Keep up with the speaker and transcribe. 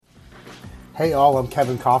Hey all, I'm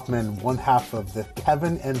Kevin Kaufman, one half of the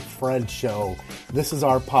Kevin and Fred Show. This is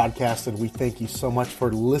our podcast and we thank you so much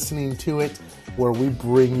for listening to it, where we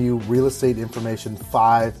bring you real estate information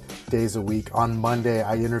 5 days a week. On Monday,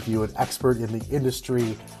 I interview an expert in the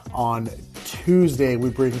industry. On Tuesday,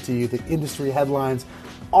 we bring to you the industry headlines,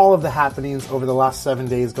 all of the happenings over the last 7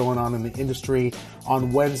 days going on in the industry.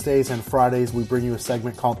 On Wednesdays and Fridays, we bring you a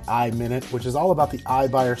segment called iMinute, which is all about the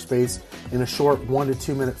iBuyer space in a short 1 to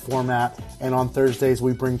 2 minute format. And on Thursdays,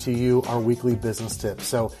 we bring to you our weekly business tips.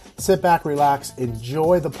 So sit back, relax,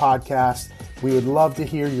 enjoy the podcast. We would love to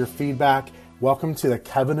hear your feedback. Welcome to the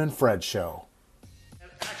Kevin and Fred Show.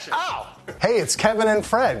 Ow! Hey, it's Kevin and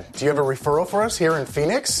Fred. Do you have a referral for us here in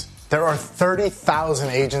Phoenix? There are 30,000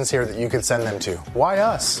 agents here that you could send them to. Why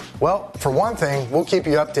us? Well, for one thing, we'll keep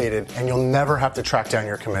you updated and you'll never have to track down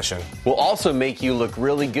your commission. We'll also make you look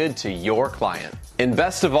really good to your client. And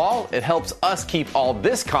best of all, it helps us keep all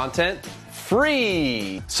this content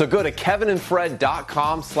free. So go to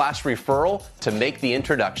kevinandfred.com/referral to make the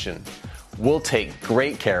introduction. We'll take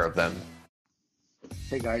great care of them.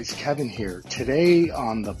 Hey guys, Kevin here. Today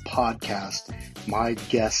on the podcast, my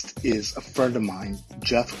guest is a friend of mine,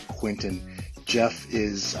 Jeff Quintin. Jeff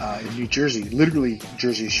is in New Jersey, literally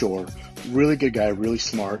Jersey Shore. Really good guy, really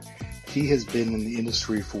smart. He has been in the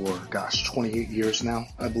industry for, 28 years now,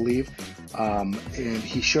 I believe. And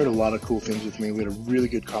he shared a lot of cool things with me. We had a really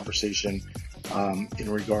good conversation in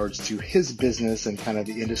regards to his business and kind of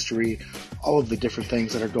the industry, all of the different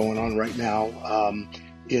things that are going on right now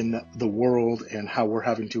in the world and how we're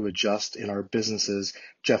having to adjust in our businesses.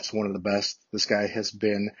 Jeff's one of the best. This guy has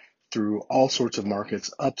been through all sorts of markets,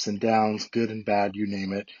 ups and downs, good and bad, you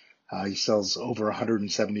name it. He sells over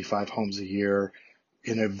 175 homes a year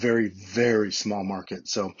in a very, very small market.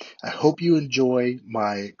 So I hope you enjoy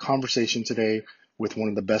my conversation today with one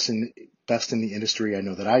of the best in the industry. I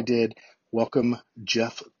know that I did. Welcome,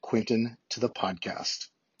 Jeff Quintin, to the podcast.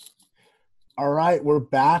 All right, we're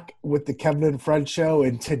back with the Kevin and Fred Show,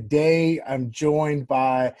 and today I'm joined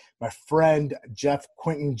by my friend, Jeff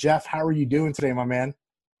Quintin. Jeff, how are you doing today, my man?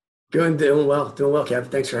 Doing well,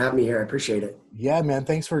 Kev. Thanks for having me here. I appreciate it. Yeah, man,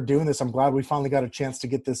 thanks for doing this. I'm glad we finally got a chance to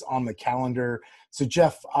get this on the calendar. So,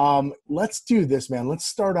 Jeff, let's do this, man. Let's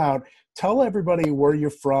start out. Tell everybody where you're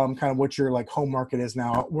from, kind of what your home market is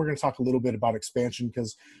now. We're going to talk a little bit about expansion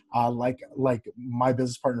because like my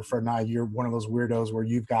business partner Fred and I, you're one of those weirdos where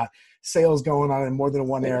you've got sales going on in more than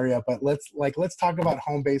one area. But let's talk about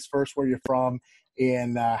home base first, where you're from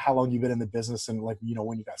and how long you've been in the business and when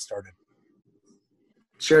you got started.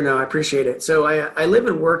 Sure, no, I appreciate it. So I live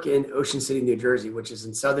and work in Ocean City, New Jersey, which is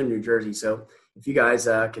in southern New Jersey. So if you guys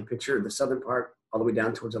can picture the southern part all the way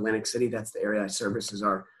down towards Atlantic City, that's the area I service as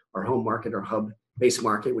our home market or hub base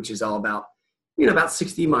market, which is all about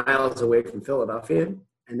 60 miles away from Philadelphia.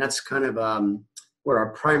 And that's kind of where our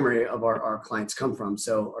primary of our clients come from.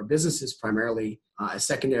 So our business is primarily a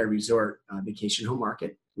secondary resort vacation home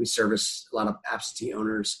market. We service a lot of absentee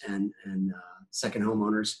owners and second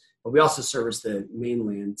homeowners, but we also service the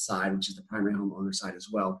mainland side, which is the primary homeowner side as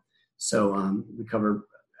well. So we cover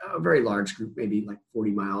a very large group, maybe like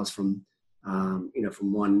 40 miles from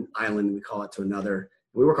one island, we call it, to another.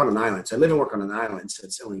 We work on an island. So I live and work on an island. So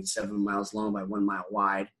it's only 7 miles long by 1 mile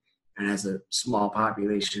wide and has a small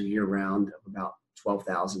population year round of about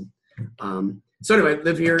 12,000. So anyway, I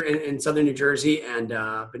live here in southern New Jersey and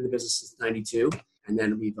been in the business since 92. And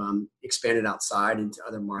then we've expanded outside into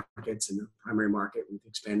other markets. And the primary market we've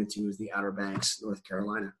expanded to is the Outer Banks, North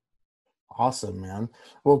Carolina. Awesome, man.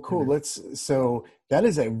 Well, cool. So that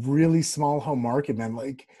is a really small home market, man.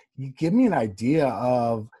 You give me an idea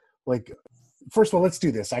of first of all, let's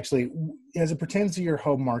do this. Actually, as it pertains to your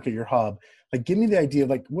home market, your hub, give me the idea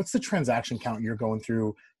of what's the transaction count you're going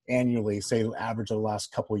through annually, say average of the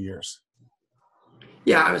last couple of years?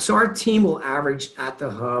 Yeah, so our team will average at the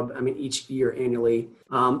hub, each year annually,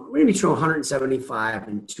 we're going to be between 175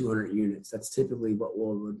 and 200 units. That's typically what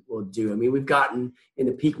we'll do. We've gotten in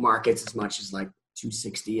the peak markets as much as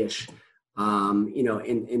 260-ish,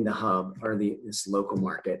 in the hub or this local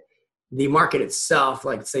market. The market itself,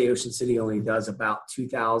 say Ocean City only does about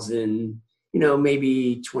 2,000,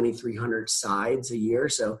 maybe 2,300 sides a year.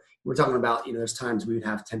 So we're talking about, there's times we would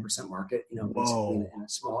have 10% market, basically in a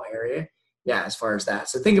small area. Yeah, as far as that.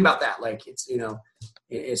 So think about that.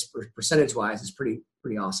 It's percentage wise, it's pretty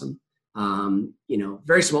awesome.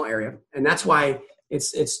 Very small area. And that's why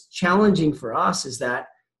it's challenging for us, is that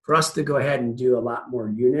for us to go ahead and do a lot more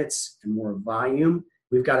units and more volume,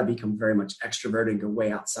 we've got to become very much extroverted and go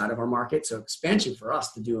way outside of our market. So expansion for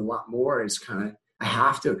us to do a lot more is I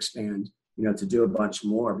have to expand, to do a bunch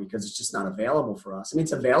more because it's just not available for us.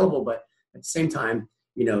 It's available, but at the same time,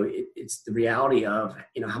 it's the reality of,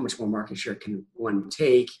 how much more market share can one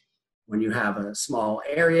take when you have a small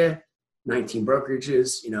area, 19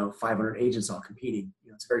 brokerages, 500 agents all competing.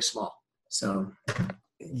 It's very small. So.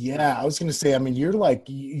 Yeah, I was going to say, I mean, you're like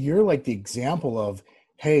the example of,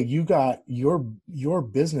 hey, you got your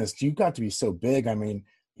business, you got to be so big. I mean,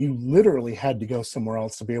 you literally had to go somewhere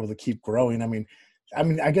else to be able to keep growing. I mean,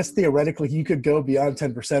 I guess theoretically you could go beyond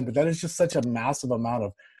 10%, but that is just such a massive amount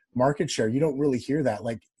of market share. You don't really hear that.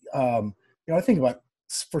 Like, I think about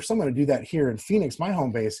for someone to do that here in Phoenix, my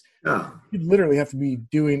home base, you literally have to be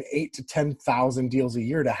doing 8,000 to 10,000 deals a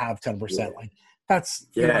year to have 10%. Yeah. Like that's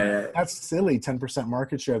silly. 10%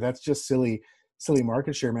 market share. That's just silly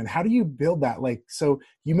market share, man. How do you build that? Like, so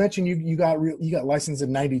you mentioned you got licensed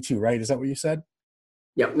in 92, right? Is that what you said?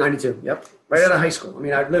 Yep, 92. Yep, right out of high school. I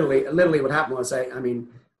mean, I literally, what happened was, I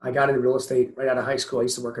got into real estate right out of high school. I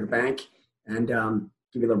used to work at a bank, and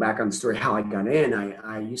give you a little back on the story how I got in.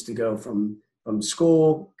 I used to go from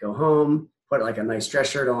school, go home, put like a nice dress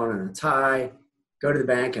shirt on and a tie, go to the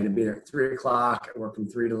bank, and I'd be there at 3:00. I worked from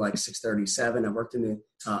 3 to like 6:37. I worked in the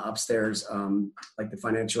upstairs, like the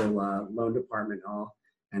financial loan department,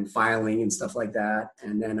 and filing and stuff like that,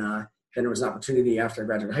 and then there was an opportunity after I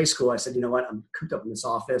graduated high school. I said, you know what, I'm cooped up in this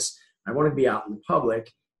office. I want to be out in the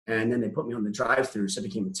public. And then they put me on the drive-through. So I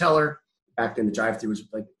became a teller. Back then the drive-through was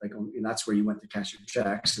like that's where you went to cash your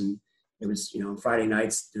checks. And it was, on Friday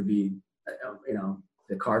nights, there'd be,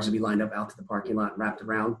 the cars would be lined up out to the parking lot and wrapped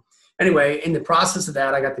around. Anyway, in the process of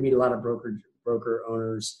that, I got to meet a lot of broker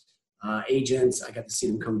owners, agents. I got to see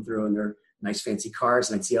them come through in their nice fancy cars.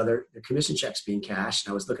 And I'd see their commission checks being cashed.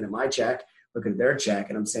 And I was looking at my check, looking at their check,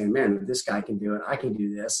 and I'm saying, man, if this guy can do it, I can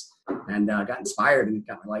do this. And got inspired and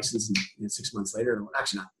got my license. And 6 months later,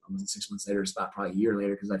 actually not, it wasn't 6 months later, it's about probably a year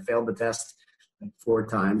later, because I failed the test like 4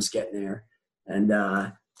 times getting there, and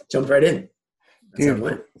jumped right in. That's how it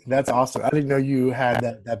went. That's awesome. I didn't know you had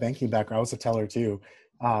that banking background. I was a teller too.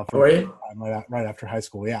 Right after high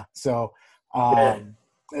school. Yeah. So I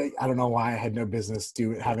don't know why I had no business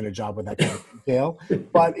having a job with that kind of detail.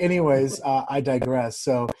 But anyways, I digress.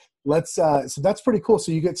 So so that's pretty cool.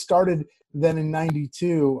 So you get started then in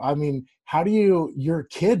 92. I mean, you're a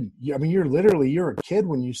kid. I mean, you're a kid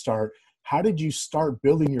when you start. How did you start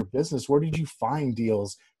building your business? Where did you find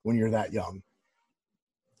deals when you're that young?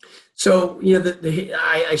 So,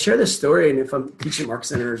 I share this story, and if I'm teaching market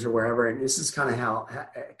centers or wherever, and this is kind of how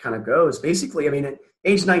it kind of goes. Basically, I mean, at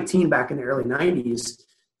age 19, back in the early 90s,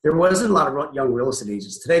 there wasn't a lot of young real estate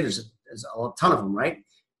agents. Today, there's a ton of them, right?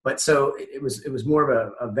 But so it was more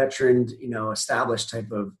of a veteran, established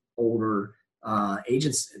type of older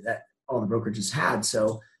agents that all the brokerages had.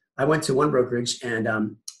 So I went to one brokerage, and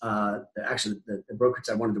actually the brokerage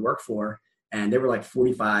I wanted to work for, and they were like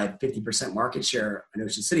 45, 50% market share in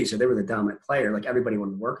Ocean City. So they were the dominant player. Like everybody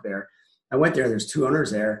wanted to work there. I went there. There's 2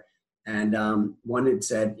 owners there. And one had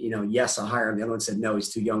said, yes, I'll hire him. The other one said, no, he's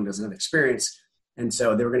too young, doesn't have experience. And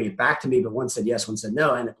so they were going to get back to me, but one said yes, one said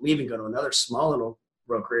no. I ended up leaving, go to another small little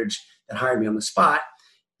brokerage that hired me on the spot.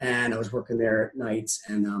 And I was working there nights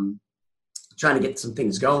and trying to get some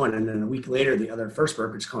things going. And then a week later, the first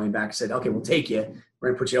brokerage called me back and said, okay, we'll take you. We're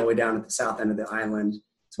going to put you all the way down at the south end of the island.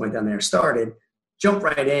 So I went down there, started, jumped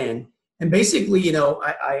right in. And basically,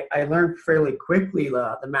 I learned fairly quickly,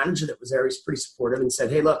 the manager that was there was pretty supportive and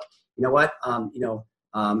said, hey, look, you know what,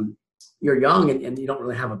 you're young and you don't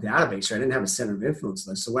really have a database, right? I didn't have a center of influence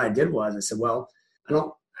list. So what I did was I said, well, I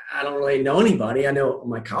don't really know anybody. I know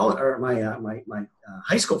my college or my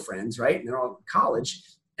high school friends, right? And they're all in college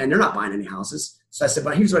and they're not buying any houses. So I said,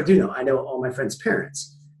 but here's what I do know. I know all my friends'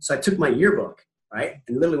 parents. So I took my yearbook, right?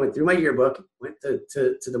 And literally went through my yearbook, went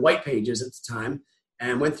to the white pages at the time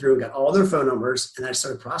and went through and got all their phone numbers. And I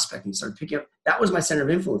started prospecting, started picking up. That was my center of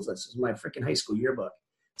influence list. It was my freaking high school yearbook.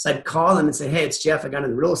 So I'd call them and say, hey, it's Jeff. I got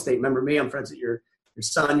into real estate. Remember me? I'm friends with your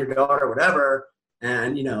son, your daughter, whatever.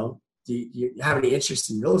 And, do you have any interest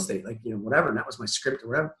in real estate? Like, whatever. And that was my script or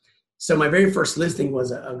whatever. So my very first listing was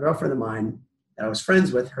a girlfriend of mine that I was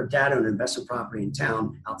friends with. Her dad owned an investment property in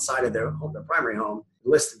town outside of their primary home,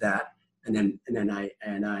 listed that. And then I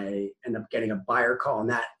ended up getting a buyer call on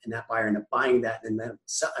that, and that buyer ended up buying that, and then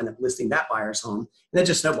ended up listing that buyer's home. And that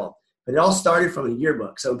just snowballed. But it all started from a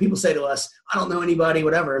yearbook. So when people say to us, I don't know anybody,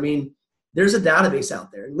 whatever, I mean, there's a database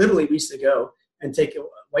out there. Literally, we used to go and take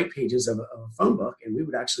white pages of a phone book, and we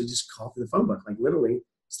would actually just call through the phone book, like literally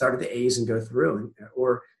start at the A's and go through,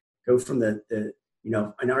 or go from the in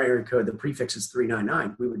our area code, the prefix is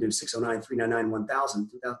 399. We would do 609, 399, 1000,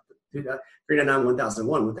 399,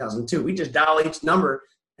 1001, 1002. We just dial each number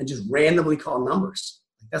and just randomly call numbers.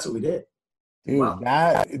 That's what we did. Dude, Wow.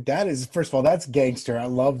 that is, first of all, that's gangster. I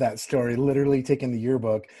love that story. Literally taking the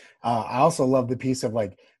yearbook. I also love the piece of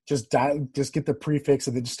like just get the prefix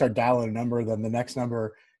and then just start dialing a number, then the next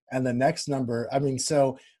number and the next number. I mean,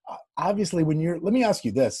 so obviously let me ask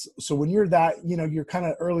you this. So when you're that, you're kind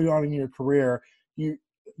of early on in your career,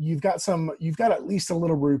 you've got at least a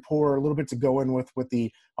little rapport, a little bit to go in with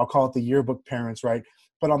the, I'll call it the yearbook parents, right?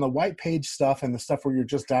 But on the white page stuff and the stuff where you're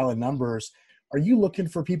just dialing numbers, are you looking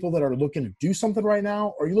for people that are looking to do something right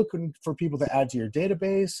now? Or are you looking for people to add to your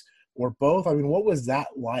database, or both? I mean, what was that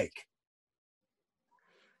like?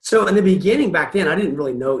 So in the beginning back then, I didn't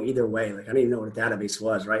really know either way. Like I didn't even know what a database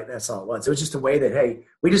was, right? That's all it was. It was just a way that, hey,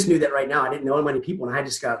 we just knew that right now I didn't know how many people and I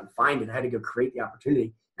just got to find it. I had to go create the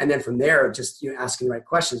opportunity. And then from there, just asking the right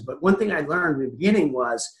questions. But one thing I learned in the beginning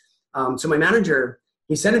was, so my manager,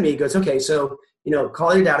 he said to me, he goes, okay, so,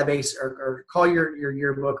 call your database or call your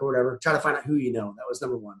yearbook or whatever, try to find out who you know. That was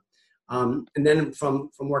number one. And then from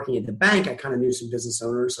working at the bank, I kind of knew some business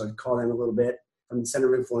owners, so I'd call them a little bit from the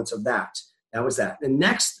center of influence of that. That was that. The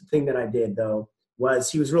next thing that I did, though,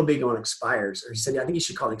 was he was real big on expires. Or he said, I think you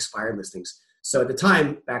should call it expired listings. So at the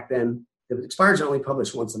time, back then, the expireds are only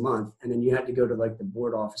published once a month. And then you had to go to like the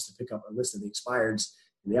board office to pick up a list of the expireds.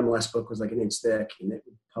 And the MLS book was like an inch thick. And it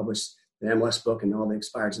would publish the MLS book and all the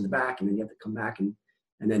expireds in the back. And then you have to come back and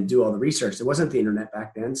then do all the research. There wasn't the internet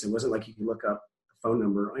back then. So it wasn't like you could look up a phone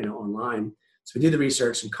number, online. So we did the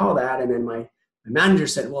research and call that. And then my manager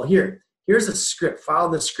said, well, here's a script, file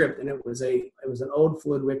the script. And it was an old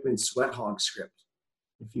Floyd Wickman Sweat Hog script,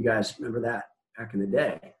 if you guys remember that back in the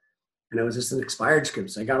day. And it was just an expired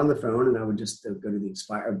script. So I got on the phone and I would just go to the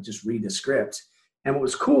expired, I would just read the script. And what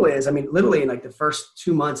was cool is, literally in like the first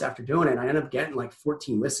 2 months after doing it, I ended up getting like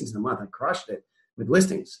 14 listings in a month. I crushed it with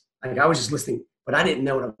listings. Like I was just listing, but I didn't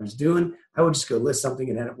know what I was doing. I would just go list something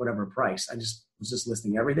and at whatever price. I was just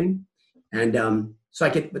listing everything. And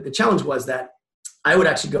but the challenge was that I would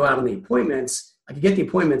actually go out on the appointments. I could get the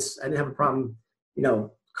appointments. I didn't have a problem,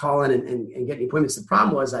 calling and getting appointments. The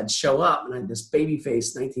problem was I'd show up and I had this baby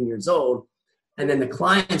face, 19 years old. And then the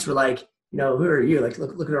clients were like, who are you? Like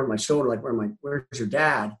looking over my shoulder, like where's your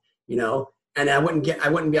dad? And I wouldn't be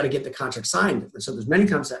able to get the contract signed. So there's many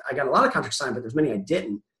times I got a lot of contracts signed, but there's many I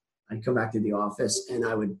didn't. I'd come back to the office and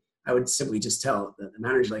I would simply just tell the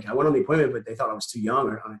manager, like I went on the appointment, but they thought I was too young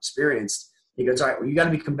or unexperienced. He goes, all right, well, you got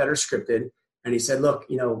to become better scripted. And he said, look,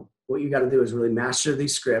 what you got to do is really master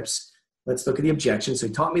these scripts. Let's look at the objections. So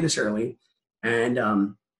he taught me this early. And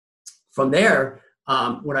from there,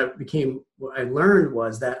 what I learned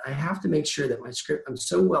was that I have to make sure that my script, I'm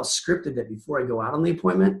so well scripted that before I go out on the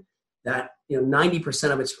appointment, that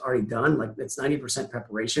 90% of it's already done. Like it's 90%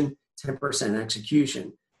 preparation, 10%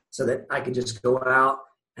 execution, so that I can just go out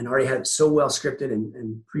and already have it so well scripted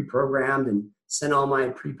and pre-programmed and send all my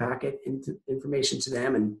pre-packet information to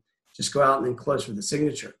them and just go out and then close for the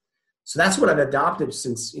signature. So that's what I've adopted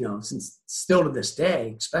since still to this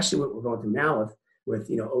day, especially what we're going through now with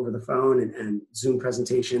over the phone and Zoom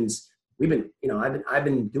presentations. I've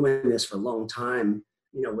been doing this for a long time,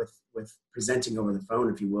 with presenting over the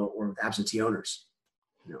phone, if you will, or with absentee owners.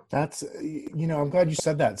 That's, I'm glad you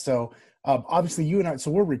said that. So obviously you and I,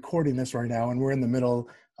 so we're recording this right now and we're in the middle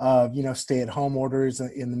of, stay-at-home orders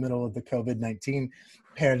in the middle of the COVID-19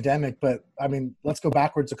 pandemic. But let's go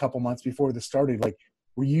backwards a couple months before this started. Like,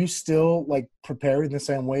 were you still like preparing the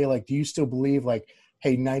same way? Like, do you still believe like,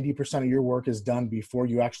 hey, 90% of your work is done before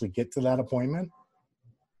you actually get to that appointment?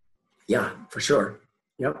 Yeah, for sure.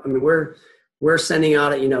 Yep. We're sending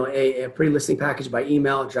out a pre-listing package by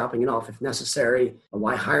email, dropping it off if necessary, a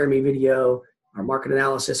why hire me video, our market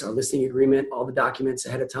analysis, our listing agreement, all the documents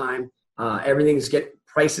ahead of time. Everything's get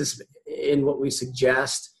prices in what we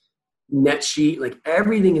suggest, net sheet, like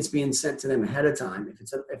everything is being sent to them ahead of time.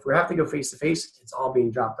 If we have to go face to face, it's all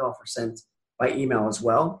being dropped off or sent by email as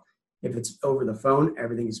well. If it's over the phone,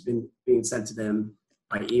 everything has been being sent to them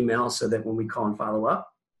by email, so that when we call and follow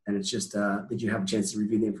up, and it's just, did you have a chance to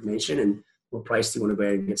review the information and what price do you want to go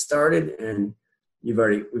ahead and get started? And we've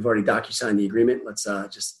already docu-signed the agreement. Let's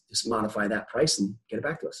just modify that price and get it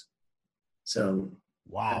back to us. So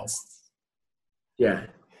wow, yeah,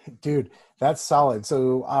 dude, that's solid.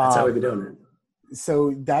 So that's how we've been doing it.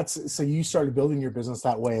 So you started building your business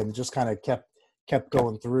that way and just kind of kept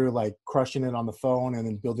going through, like crushing it on the phone and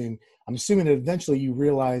then building. I'm assuming that eventually you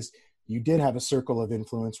realized you did have a circle of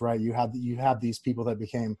influence, right? You have these people that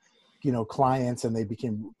became, clients, and they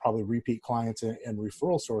became probably repeat clients and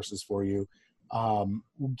referral sources for you.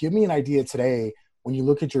 Give me an idea today, when you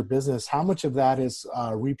look at your business, how much of that is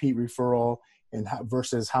repeat referral and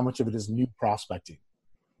versus how much of it is new prospecting?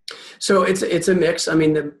 So it's a mix.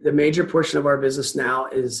 The major portion of our business now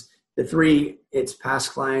is The three, it's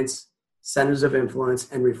past clients, centers of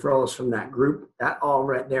influence, and referrals from that group. That all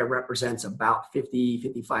right there represents about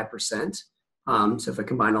 55%. So if I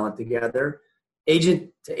combine all that together,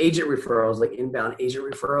 agent to agent referrals, like inbound agent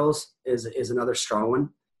referrals is another strong one.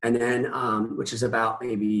 And then, which is about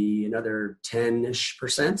maybe another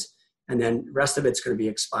 10-ish%. And then the rest of it's going to be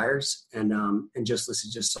expires and just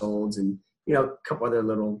listed, just solds, and, a couple other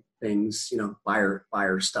little things,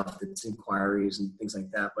 buyer stuff that's inquiries and things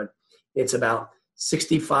like that. But it's about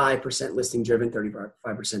 65% listing driven,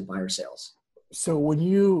 35% buyer sales. So when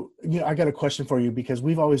I got a question for you, because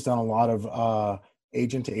we've always done a lot of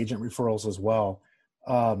agent to agent referrals as well.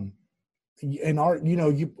 And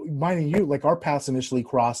mine and you, like our paths initially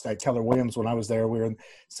crossed at Keller Williams when I was there. We were in the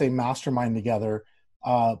same mastermind together.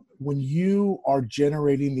 When you are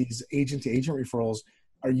generating these agent to agent referrals,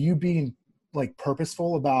 are you being like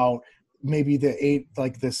purposeful about maybe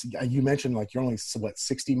you mentioned like you're only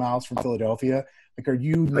 60 miles from Philadelphia. Like, are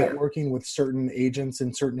you networking with certain agents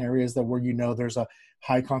in certain areas where there's a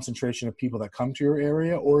high concentration of people that come to your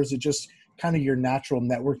area, or is it just kind of your natural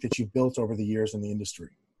network that you've built over the years in the industry?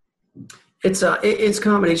 It's a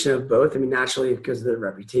combination of both. I mean, naturally, because of the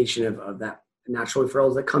reputation of that natural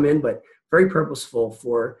referrals that come in, but very purposeful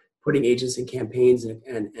for putting agents in campaigns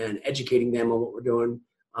and educating them on what we're doing,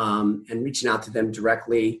 and reaching out to them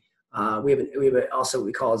directly. We have also what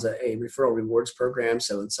we call as a referral rewards program.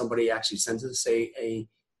 So when somebody actually sends us a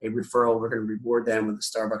referral, we're going to reward them with a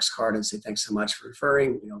Starbucks card and say, thanks so much for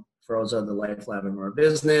referring. Referrals are the lifeblood of our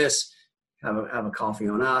business. Have a coffee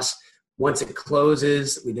on us. Once it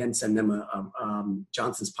closes, we then send them a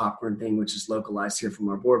Johnson's popcorn thing, which is localized here from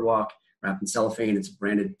our boardwalk, wrapped in cellophane. It's a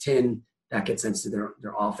branded tin that gets sent to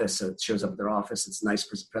their office. So it shows up at their office. It's a nice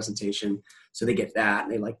presentation. So they get that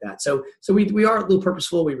and they like that. So we are a little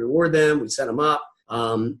purposeful. We reward them. We set them up,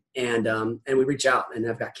 and we reach out, and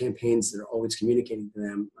I've got campaigns that are always communicating to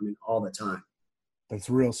them. I mean, all the time. That's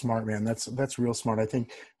real smart, man. That's real smart. I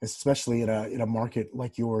think especially in a market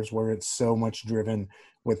like yours where it's so much driven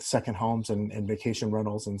with second homes and vacation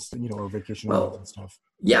rentals and or vacation rentals and stuff.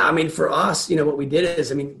 Yeah, I mean, for us, what we did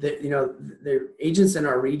is, I mean, the agents in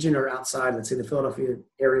our region are outside, let's say the Philadelphia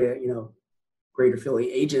area, greater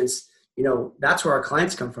Philly agents, that's where our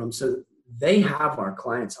clients come from. So they have our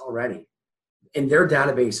clients already, and their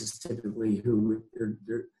database is typically who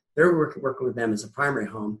they're working with them as a primary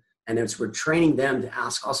home. And we're training them to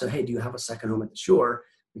ask also, hey, do you have a second home at the shore?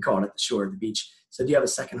 We call it at the shore, at the beach. So do you have a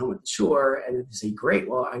second home at the shore? And they say, great.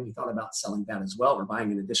 Well, I thought about selling that as well. We're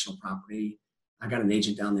buying an additional property. I got an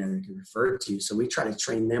agent down there that can refer to. So we try to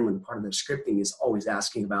train them, when part of their scripting is always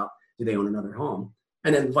asking about, do they own another home?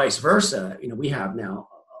 And then vice versa. We have now,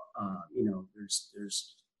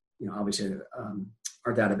 there's obviously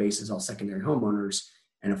our database is all secondary homeowners.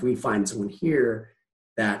 And if we find someone here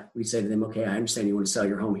that we say to them, okay, I understand you want to sell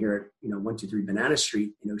your home here at 123 Banana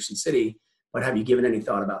Street in Ocean City, but have you given any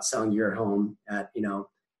thought about selling your home at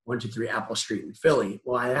 123 Apple Street in Philly?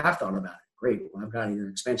 Well, I have thought about it. Great. Well, I've got either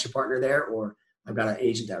an expansion partner there, or I've got an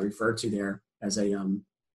agent that I referred to there as a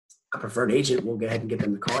preferred agent. We'll go ahead and get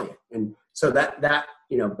them to call you. And so that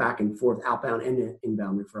back and forth, outbound and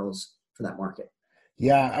inbound referrals for that market.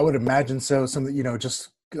 Yeah, I would imagine so. Something just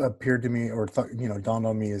appeared to me or dawned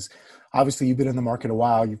on me is, obviously you've been in the market a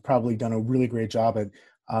while. You've probably done a really great job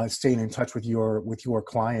at staying in touch with your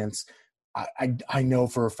clients. I know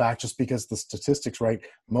for a fact, just because the statistics, right,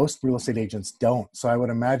 most real estate agents don't. So I would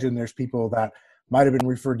imagine there's people that might have been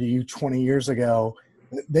referred to you 20 years ago.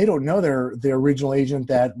 They don't know their original agent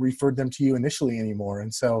that referred them to you initially anymore.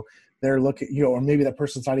 And so they're looking, or maybe that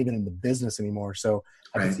person's not even in the business anymore. So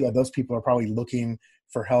I can see how those people are probably looking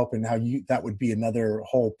for help, and how that would be another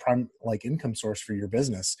whole prime income source for your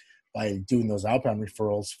business by doing those outbound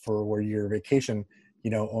referrals for where your vacation,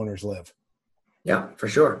 owners live. Yeah, for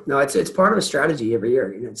sure. No, it's part of a strategy every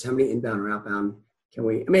year. It's how many inbound or outbound can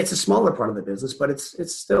we? I mean, it's a smaller part of the business, but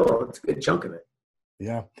it's still a good chunk of it.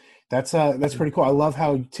 Yeah, that's pretty cool. I love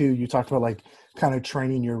how too you talked about kind of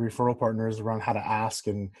training your referral partners around how to ask,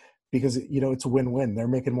 and because it's a win-win. They're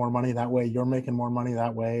making more money that way. You're making more money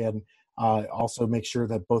that way, and also make sure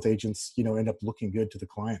that both agents end up looking good to the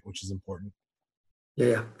client, which is important.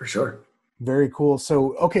 Yeah, for sure. Very cool.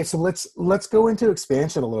 So, okay, so let's go into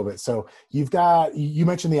expansion a little bit. So you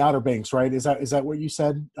mentioned the Outer Banks, right? Is that what you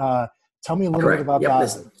said? Tell me a little bit about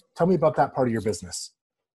that. Tell me about that part of your business.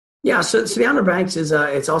 Yeah. So the Outer Banks is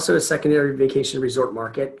it's also a secondary vacation resort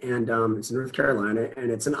market, and it's in North Carolina,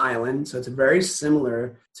 and it's an island. So it's very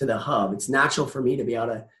similar to the hub. It's natural for me to be able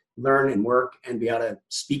to learn and work and be able to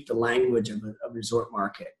speak the language of a resort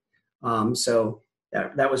market. So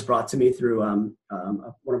that was brought to me through one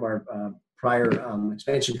of our prior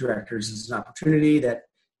expansion directors is an opportunity that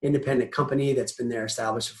independent company that's been there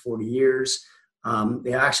established for 40 years.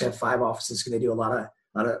 They actually have 5 offices because they do a lot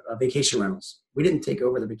of vacation rentals. We didn't take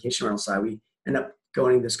over the vacation rental side. We ended up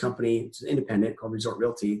going to this company, it's independent called Resort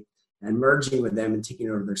Realty, and merging with them and taking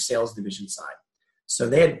over their sales division side. So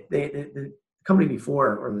the company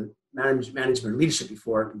before, or the management leadership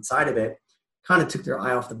before inside of it, kind of took their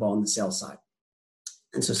eye off the ball on the sales side.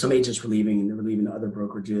 And so some agents were leaving, and they were leaving to other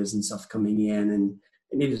brokerages and stuff coming in, and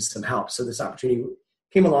it needed some help. So this opportunity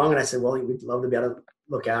came along, and I said, well, we'd love to be able to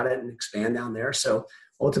look at it and expand down there. So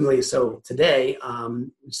ultimately, so today,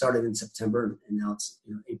 we started in September, and now it's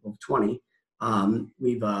April of 20.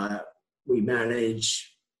 We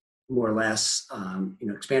manage more or less,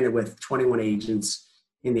 expanded with 21 agents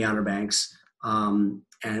in the Outer Banks, and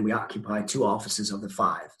we occupy 2 offices of the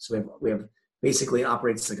 5. So we have basically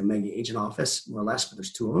operates like a mega agent office, more or less, but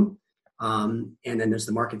there's 2 of them. And then there's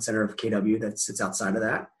the market center of KW that sits outside of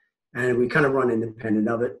that. And we kind of run independent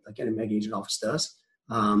of it, like any mega agent office does.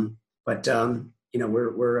 But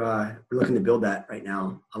we're looking to build that right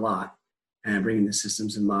now a lot, and bringing the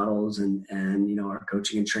systems and models and our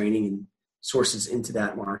coaching and training and sources into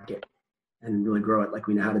that market, and really grow it like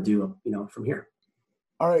we know how to do, from here.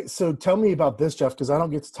 All right. So tell me about this, Jeff, because I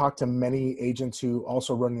don't get to talk to many agents who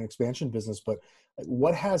also run an expansion business, but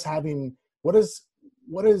what is having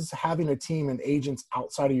a team and agents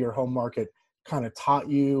outside of your home market kind of taught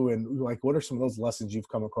you? And what are some of those lessons you've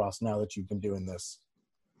come across now that you've been doing this?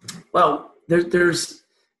 Well, there's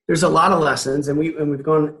a lot of lessons, and we've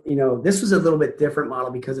gone, this was a little bit different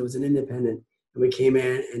model because it was an independent, and we came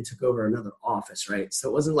in and took over another office, right? So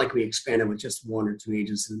it wasn't like we expanded with just 1 or 2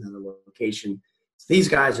 agents in another location. So these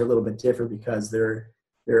guys are a little bit different because they're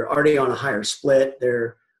already on a higher split.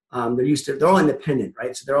 They're all independent,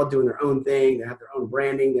 right? So they're all doing their own thing. They have their own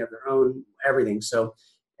branding. They have their own everything. So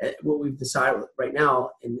what we've decided right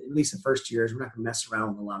now, in at least the first year, is we're not going to mess around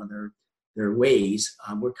with a lot of their ways.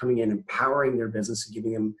 We're coming in, empowering their business, and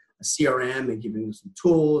giving them a CRM, and giving them some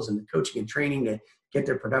tools and the coaching and training to get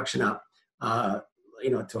their production up, to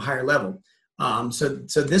a higher level. So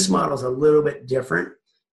this model is a little bit different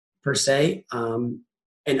per se.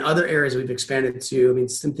 In other areas we've expanded to,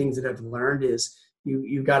 some things that I've learned is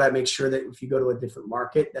you've got to make sure that if you go to a different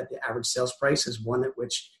market, that the average sales price is one at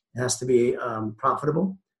which it has to be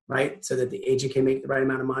profitable, right? So that the agent can make the right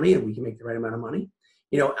amount of money and we can make the right amount of money.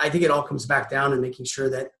 I think it all comes back down to making sure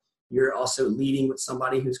that you're also leading with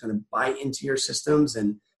somebody who's going to buy into your systems,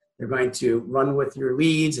 and they're going to run with your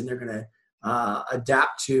leads, and they're going to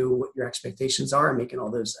adapt to what your expectations are, and making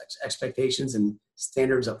all those expectations and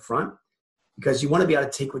standards up front. Because you want to be able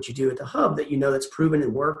to take what you do at the hub that that's proven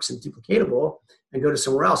and works and duplicatable, and go to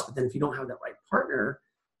somewhere else. But then if you don't have that right partner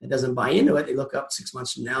that doesn't buy into it, they look up 6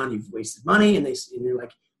 months from now and you've wasted money, and you're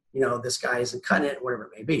like, this guy isn't cutting it, whatever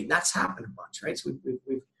it may be. And that's happened a bunch, right? So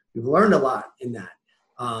we've learned a lot in that.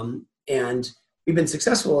 And we've been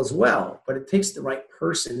successful as well, but it takes the right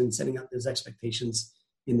person in setting up those expectations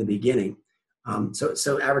in the beginning.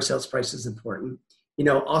 So average sales price is important.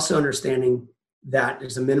 Also understanding that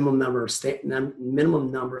there's a minimum number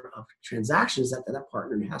of transactions that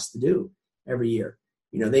partner has to do every year.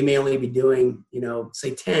 They may only be doing,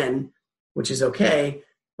 say 10, which is okay,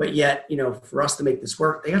 but yet, for us to make this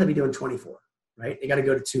work, they got to be doing 24, right? They got to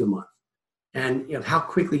go to 2 a month. And, how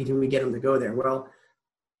quickly do we get them to go there? Well,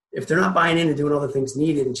 if they're not buying in and doing all the things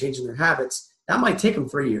needed and changing their habits, that might take them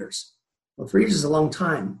 3 years. Well, 3 years is a long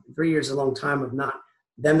time. 3 years is a long time of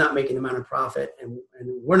them not making the amount of profit, and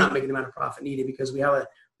we're not making the amount of profit needed, because we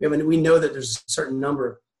know that there's a certain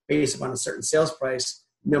number based upon a certain sales price,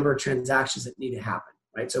 number of transactions that need to happen,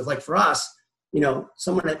 right? So like for us,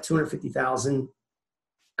 someone at 250,000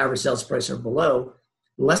 average sales price or below,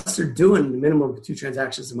 unless they're doing the minimum of 2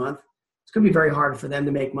 transactions a month, it's going to be very hard for them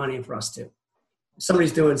to make money, and for us too. If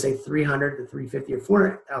somebody's doing, say, 300 to 350 or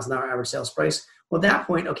 $400,000 average sales price, well, at that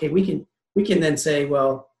point, okay, we can then say,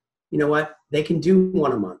 well, you know what? They can do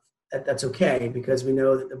 1 a month. That's okay, because we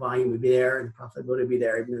know that the volume would be there and the profitability would be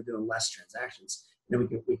there, even though they're doing less transactions. We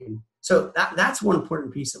can. So that's one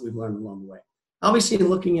important piece that we've learned along the way. Obviously, in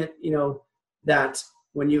looking at, that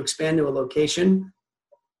when you expand to a location,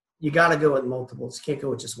 you got to go with multiples. You can't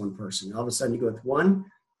go with just one person. All of a sudden, you go with one,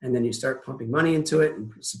 and then you start pumping money into it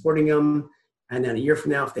and supporting them. And then a year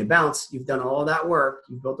from now, if they bounce, you've done all that work.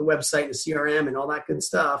 You've built the website and the CRM and all that good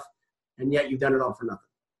stuff, and yet you've done it all for nothing.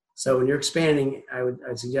 So when you're expanding,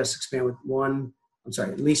 I'd suggest expand with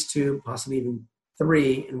at least 2, possibly even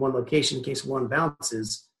 3 in one location in case one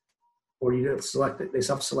bounces, or they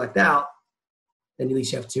self-select out, then at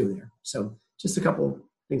least you have 2 there. So just a couple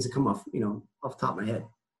things that come off the top of my head.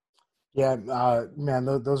 Yeah, man,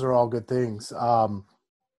 those are all good things.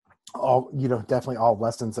 All, definitely all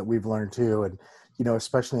lessons that we've learned too. And,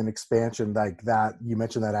 especially in expansion like that, you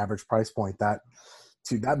mentioned that average price point that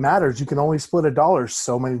matters. You can only split $1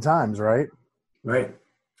 so many times, right? Right.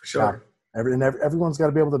 For Yeah. sure. Everyone's got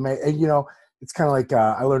to be able to make, and, it's kind of like,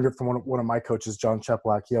 I learned it from one of my coaches, John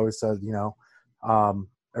Cheplack. He always said,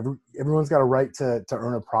 everyone's got a right to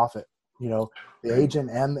earn a profit, the Right.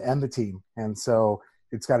 agent and the team. And so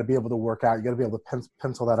it's got to be able to work out. You got to be able to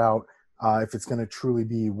pencil that out if it's going to truly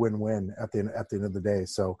be win-win at the end of the day.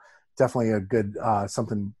 So definitely a good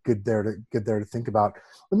something good there to think about.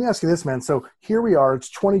 Let me ask you this, man. So here we are. It's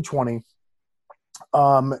 2020.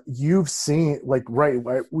 You've seen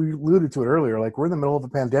right, we alluded to it earlier, like we're in the middle of a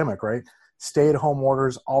pandemic, right? Stay-at-home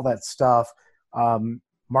orders, all that stuff.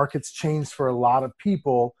 Markets changed for a lot of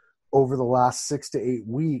people over the last 6 to 8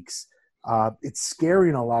 weeks. It's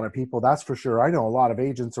scaring a lot of people, that's for sure. I know a lot of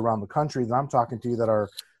agents around the country that I'm talking to that are,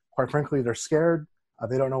 quite frankly, they're scared.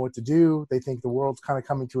 They don't know what to do. They think the world's kind of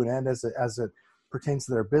coming to an end as it pertains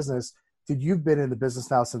to their business. Dude, you've been in the business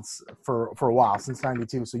now for a while, since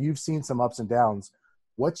 92. So you've seen some ups and downs.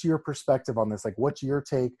 What's your perspective on this? Like, what's your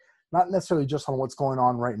take? Not necessarily just on what's going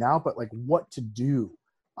on right now, but like what to do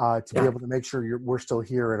to be able to make sure we're still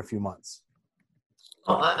here in a few months.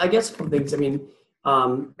 Well, I guess a couple things. I mean,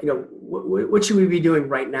 what should we be doing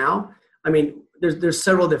right now? I mean, there's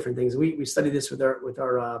several different things. We study this with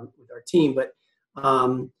our team, but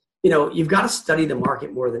you've got to study the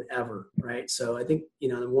market more than ever, right? So I think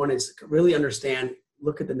the one is really understand,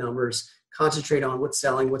 look at the numbers, concentrate on what's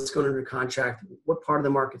selling, what's going under contract, what part of the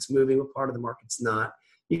market's moving, what part of the market's not.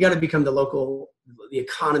 You got to become the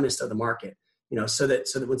economist of the market, so that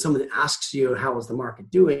when someone asks you how is the market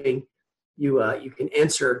doing, you can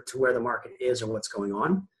answer to where the market is or what's going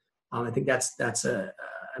on. I think that's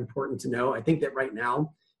important to know. I think that right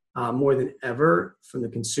now, more than ever, from the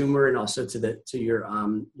consumer and also to your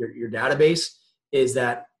database, is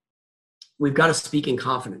that we've got to speak in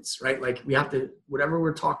confidence, right? Like we have to, whatever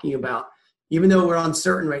we're talking about, even though we're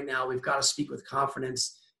uncertain right now, we've got to speak with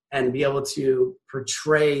confidence and be able to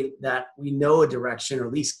portray that we know a direction, or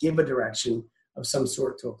at least give a direction of some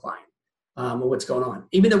sort to a client. Or what's going on,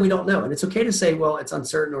 even though we don't know. And it's okay to say, well, it's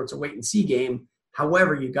uncertain or it's a wait and see game.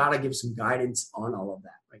 However, you got to give some guidance on all of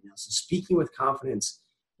that right now. So speaking with confidence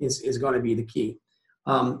is going to be the key.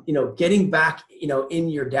 Getting back, in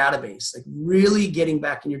your database, like really getting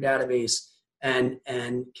back in your database and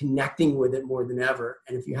connecting with it more than ever.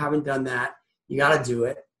 And if you haven't done that, you got to do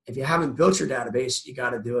it. If you haven't built your database, you got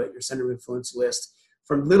to do it. Your center of influence list,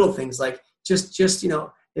 from little things like just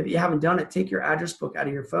if you haven't done it, take your address book out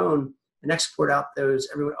of your phone and export out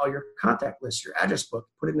all your contact lists, your address book,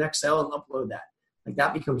 put it in Excel and upload that. Like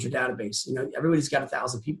that becomes your database. Everybody's got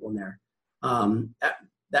 1,000 people in there.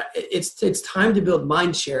 It's time to build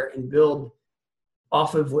mind share and build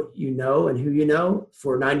off of what you know and who you know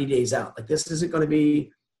for 90 days out. Like this isn't going to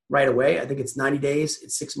be right away. I think it's 90 days,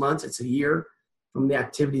 it's 6 months, it's a year from the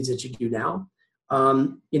activities that you do now.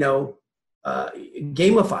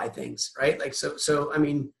 Gamify things, right? Like, so I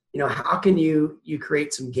mean, how can you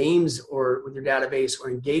create some games or with your database or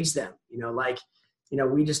engage them?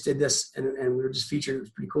 We just did this and we were just featured. It was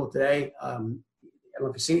pretty cool today. I don't know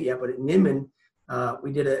if you've seen it yet, but at Ninman,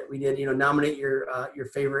 we did nominate your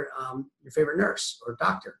favorite nurse or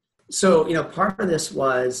doctor. So, part of this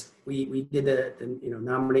was we did the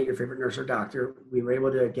nominate your favorite nurse or doctor. We were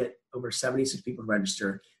able to get over 76 people to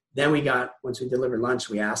register. Then once we delivered lunch,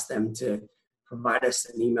 we asked them to provide us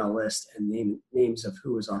an email list and names of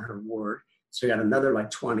who was on her ward. So we got another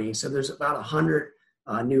 20. So there's about 100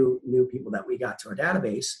 new people that we got to our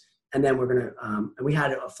database. And then we're going to, and we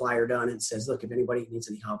had a flyer done and says, look, if anybody needs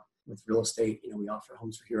any help with real estate, we offer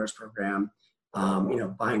Homes for Heroes program,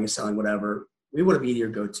 buying and selling, whatever. We want to be your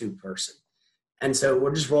go-to person. And so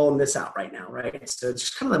we're just rolling this out right now, right? So it's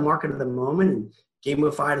just kind of the market of the moment and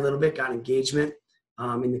gamified a little bit, got engagement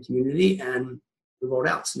in the community, and we rolled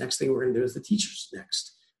out. So next thing we're going to do is the teachers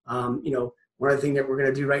next. One of the things that we're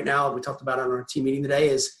going to do right now, we talked about on our team meeting today,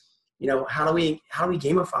 is, how do we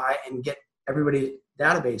gamify and get everybody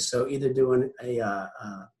database? So either doing a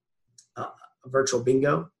virtual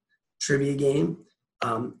bingo, trivia game,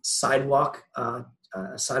 sidewalk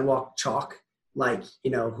chalk,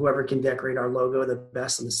 whoever can decorate our logo the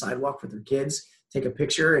best on the sidewalk for their kids, take a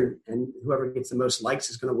picture, and whoever gets the most likes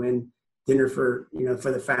is going to win dinner for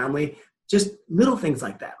the family. Just little things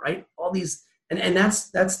like that, right? All these, and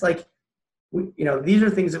that's like, these are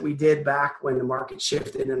things that we did back when the market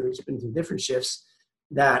shifted, and we've been through different shifts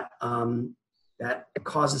that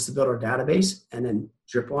caused us to build our database and then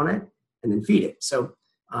drip on it and then feed it. So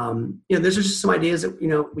Those are just some ideas that,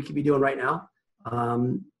 we could be doing right now.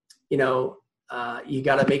 You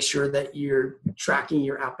got to make sure that you're tracking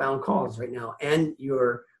your outbound calls right now. And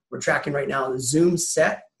we're tracking right now the Zoom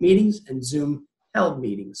set meetings and Zoom held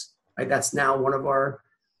meetings, right? That's now one of our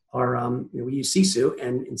we use Sisu,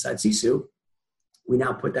 and inside Sisu, we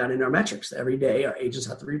now put that in our metrics. Every day, our agents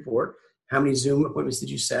have to report how many Zoom appointments did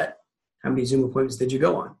you set, how many Zoom appointments did you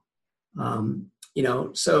go on.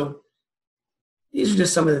 So these are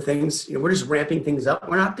just some of the things. We're just ramping things up.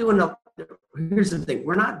 We're not doing here's the thing.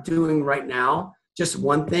 We're not doing right now just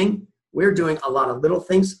one thing. We're doing a lot of little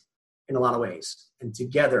things in a lot of ways. And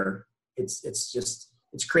together, it's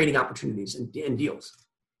creating opportunities and deals.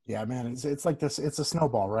 Yeah, man, it's like this. It's a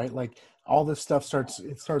snowball, right? Like all this stuff starts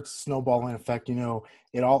snowballing effect.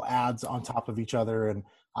 It all adds on top of each other. And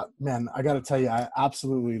man, I got to tell you, I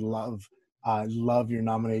absolutely love your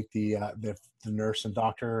nominate the nurse and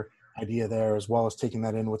doctor idea there, as well as taking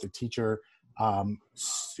that in with the teacher.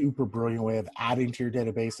 Super brilliant way of adding to your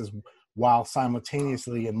databases while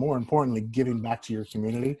simultaneously and more importantly giving back to your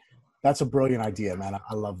community. That's a brilliant idea, man.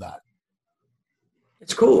 I love that.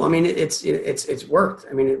 It's cool. I mean, it's worked.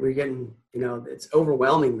 I mean, we're getting, it's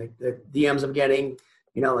overwhelming. The DMs I'm getting,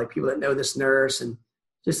 like people that know this nurse, and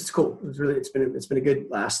just, it's cool. It's been a good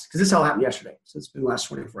last, because this all happened yesterday. So it's been the last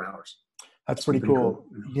 24 hours. That's pretty cool.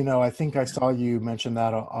 I think I saw you mention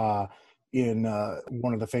that in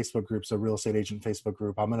one of the Facebook groups, a real estate agent Facebook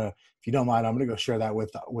group. If you don't mind, I'm gonna go share that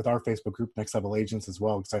with our Facebook group, Next Level Agents, as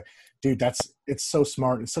well. Because it's so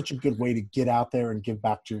smart. It's such a good way to get out there and give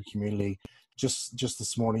back to your community. Just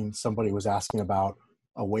this morning, somebody was asking about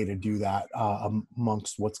a way to do that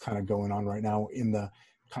amongst what's kind of going on right now in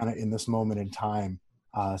this moment in time.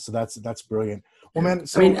 So that's brilliant. Well, man,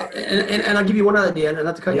 so, and I'll give you one other idea, and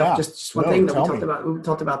not to cut you off. Just one thing that we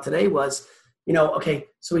talked about today was, okay.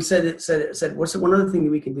 So we said what's the one other thing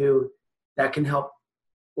that we can do that can help?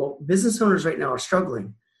 Well, business owners right now are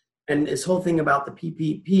struggling, and this whole thing about the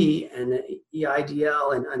PPP and the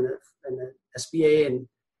EIDL and the SBA, and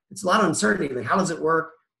it's a lot of uncertainty. Like, how does it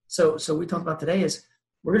work? So we talked about today is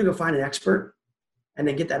we're going to go find an expert, and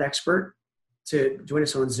then get that expert to join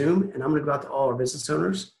us on Zoom. And I'm going to go out to all our business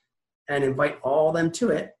owners and invite all of them to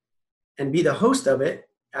it and be the host of it,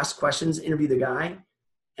 ask questions, interview the guy.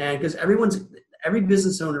 And because every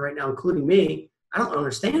business owner right now, including me, I don't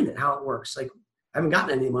understand it, how it works. Like, I haven't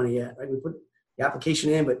gotten any money yet. Right? We put the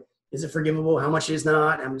application in, but is it forgivable? How much is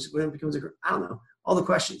not? When it becomes I don't know, all the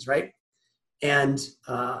questions, right? And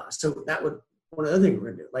so that would, one other thing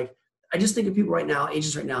we're going to do. Like, I just think of people right now,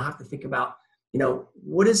 agents right now have to think about,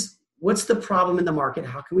 what's the problem in the market?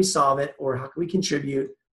 How can we solve it? Or how can we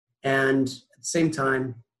contribute? And at the same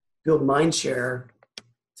time, build mind share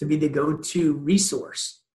to be the go-to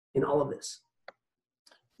resource in all of this.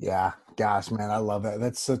 Yeah, gosh, man, I love that.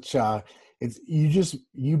 That's such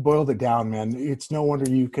you boiled it down, man. It's no wonder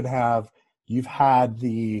you've had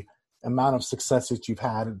the amount of success that you've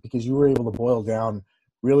had, because you were able to boil down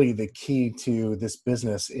really the key to this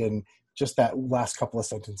business in just that last couple of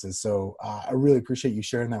sentences. So I really appreciate you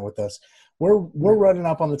sharing that with us. We're running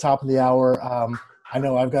up on the top of the hour. I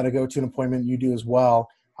know I've got to go to an appointment. You do as well.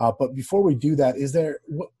 But before we do that, is there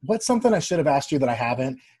what's something I should have asked you that I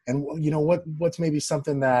haven't? And what's maybe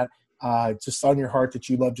something that just on your heart that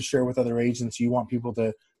you'd love to share with other agents you want people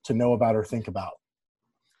to know about or think about?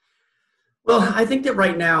 Well, I think that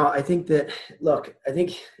right now, I think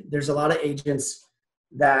there's a lot of agents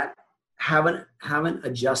that haven't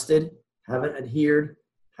adjusted, haven't adhered,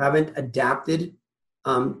 haven't adapted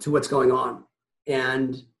to what's going on.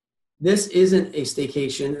 And this isn't a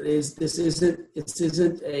staycation. This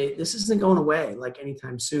isn't going away like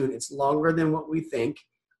anytime soon. It's longer than what we think.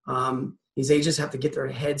 These agents have to get their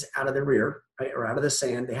heads out of the rear, right, or out of the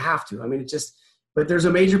sand. They have to. I mean, but there's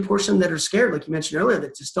a major portion that are scared, like you mentioned earlier,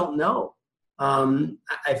 that just don't know. I'm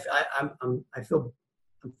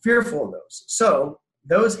fearful of those. So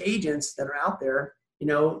those agents that are out there,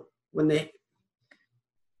 when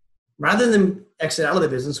rather than exit out of the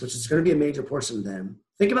business, which is going to be a major portion of them,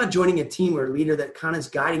 think about joining a team or a leader that kind of is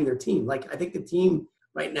guiding their team. Like, I think the team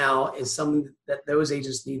right now is something that those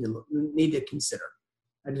agents need to consider.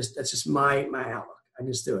 That's just my outlook. I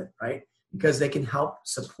just do it, right? Because they can help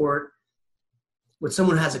support what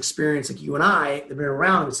someone has experience, like you and I, they've been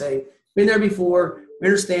around and say, been there before, we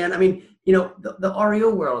understand. I mean, the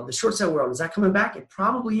REO world, the short sale world, is that coming back? It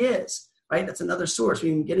probably is, right? That's another source we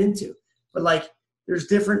can get into. But like, there's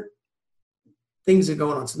different things that are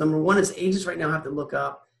going on. So number one is agents right now have to look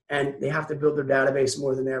up, and they have to build their database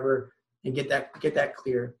more than ever and get that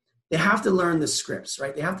clear. They have to learn the scripts,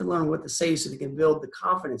 right? They have to learn what to say so they can build the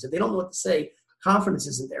confidence. If they don't know what to say, confidence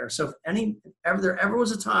isn't there. So if there ever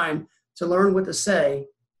was a time to learn what to say,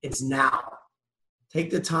 it's now. Take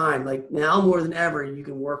the time. Like now more than ever, you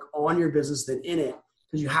can work on your business than in it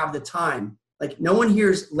because you have the time. Like no one here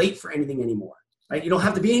is late for anything anymore, right? You don't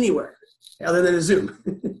have to be anywhere other than a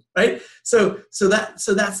Zoom, right? So that's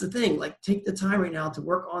the thing. Like take the time right now to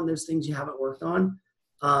work on those things you haven't worked on.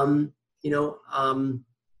 And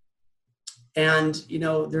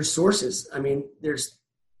there's sources. I mean, there's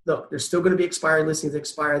still going to be expired listings that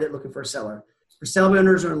expire that looking for a seller. For sale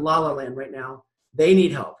owners are in la la land right now. They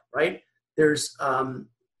need help, right? There's there's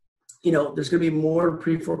going to be more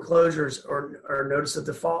pre-foreclosures or notice of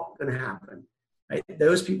default going to happen, right?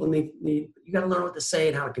 Those people need you got to learn what to say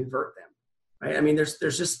and how to convert them, right? I mean,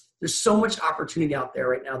 there's so much opportunity out there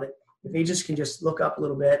right now that if agents can just look up a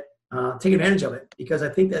little bit, take advantage of it, because I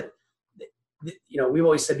think that we've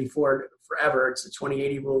always said before forever it's a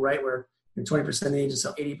 20-80 rule, right? Where 20% of the agents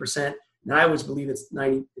sell 80%, and I always believe it's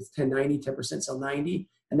 10-90, 10% sell 90,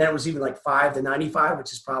 and then it was even like 5 to 95,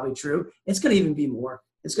 which is probably true. It's going to even be more.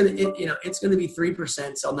 It's going to be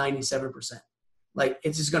 3% sell 97%. Like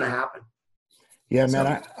it's just going to happen. Yeah,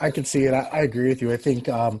 man, I can see it. I agree with you. I think,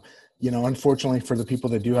 unfortunately for the people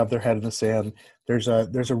that do have their head in the sand, there's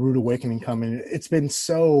a rude awakening coming. It's been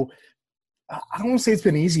so, I don't want to say it's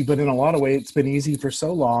been easy, but in a lot of ways it's been easy for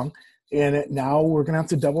so long. And now we're going to have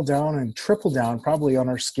to double down and triple down probably on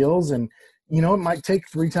our skills. And, it might take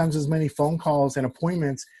 3 times as many phone calls and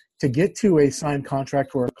appointments to get to a signed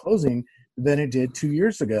contract or a closing than it did 2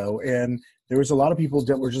 years ago. And there was a lot of people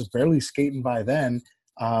that were just barely skating by then,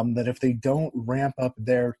 that if they don't ramp up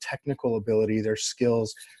their technical ability, their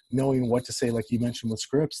skills, knowing what to say, like you mentioned with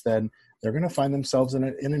scripts, then they're going to find themselves in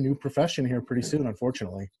a new profession here pretty soon,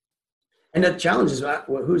 unfortunately. And the challenge is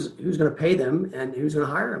who's going to pay them and who's going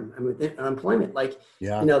to hire them. I mean, unemployment,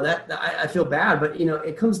 I feel bad, but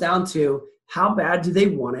it comes down to how bad do they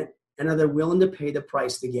want it, and are they willing to pay the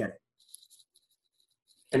price to get it?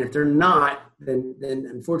 And if they're not, then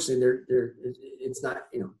unfortunately it's not.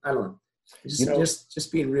 I don't know.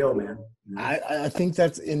 Just being real, man. I think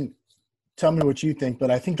that's in. Tell me what you think,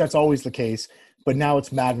 but I think that's always the case. But now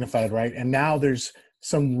it's magnified, right? And now there's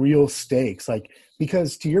some real stakes,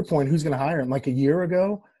 because to your point, who's going to hire him? Like a year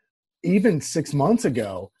ago, even 6 months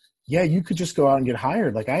ago, yeah, you could just go out and get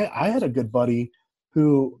hired. Like I had a good buddy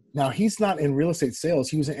who, now he's not in real estate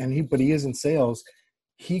sales. But he is in sales.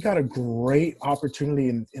 He got a great opportunity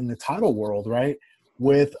in the title world, right?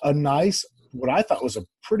 With a nice, what I thought was a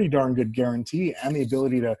pretty darn good guarantee and the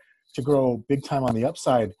ability to grow big time on the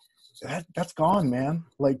upside. That's gone, man.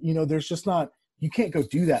 There's just not, you can't go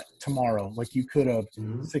do that tomorrow like you could have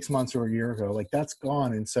 6 months or a year ago. Like that's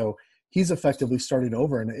gone. And so he's effectively started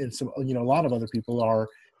over. And so, a lot of other people are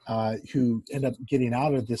who end up getting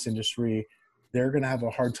out of this industry, they're going to have a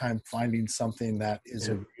hard time finding something that is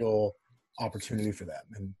a real opportunity for them.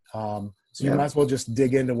 And so you might as well just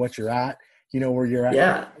dig into what you're at, where you're at.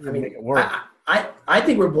 Yeah. Make it work. I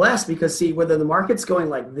think we're blessed because whether the market's going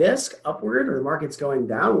like this upward or the market's going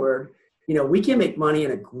downward, we can make money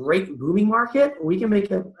in a great booming market. We can make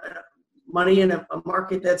money in a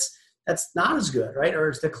market that's not as good, right? Or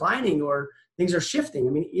it's declining or things are shifting.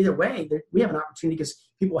 I mean, either way, we have an opportunity because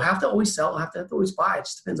people have to always sell, have to always buy. It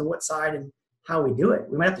just depends on what side and how we do it.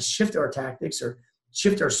 We might have to shift our tactics or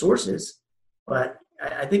shift our sources. But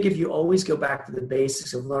I think if you always go back to the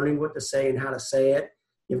basics of learning what to say and how to say it,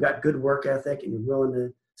 you've got good work ethic and you're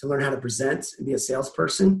willing to learn how to present and be a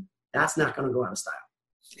salesperson, that's not going to go out of style.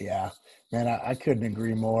 Yeah, man, I couldn't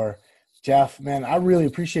agree more. Jeff, man, I really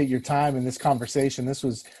appreciate your time in this conversation. It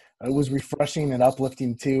was refreshing and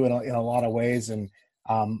uplifting too in a lot of ways. And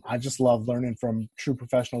I just love learning from true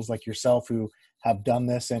professionals like yourself who have done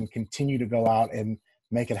this and continue to go out and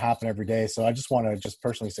make it happen every day. So I just want to just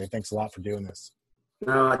personally say thanks a lot for doing this.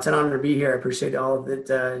 No, it's an honor to be here. I appreciate all of it.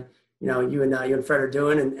 You and Fred are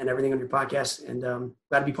doing and everything on your podcast, and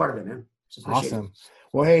glad to be part of it, man. Awesome.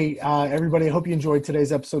 Well, hey, everybody, I hope you enjoyed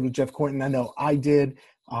today's episode with Jeff Quintin. I know I did.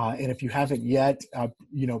 And if you haven't yet,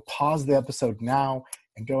 pause the episode now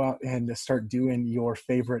and go out and start doing your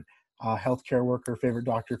favorite healthcare worker, favorite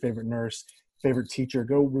doctor, favorite nurse, favorite teacher.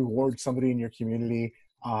 Go reward somebody in your community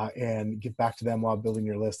and give back to them while building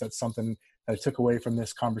your list. That's something that I took away from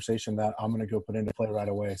this conversation that I'm going to go put into play right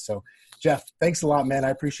away. So, Jeff, thanks a lot, man. I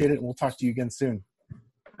appreciate it. And we'll talk to you again soon.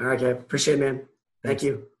 All right, Jeff. Appreciate it, man. Thank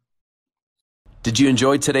you. Did you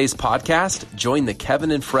enjoy today's podcast? Join the Kevin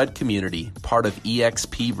and Fred community, part of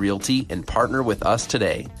eXp Realty, and partner with us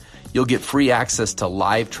today. You'll get free access to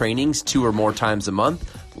live trainings 2 or more times a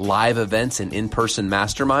month, live events and in-person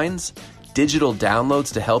masterminds, digital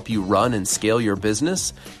downloads to help you run and scale your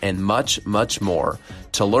business, and much, much more.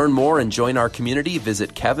 To learn more and join our community,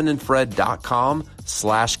 visit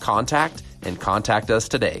kevinandfred.com/contact and contact us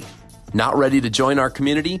today. Not ready to join our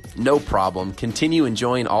community? No problem. Continue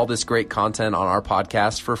enjoying all this great content on our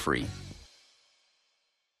podcast for free.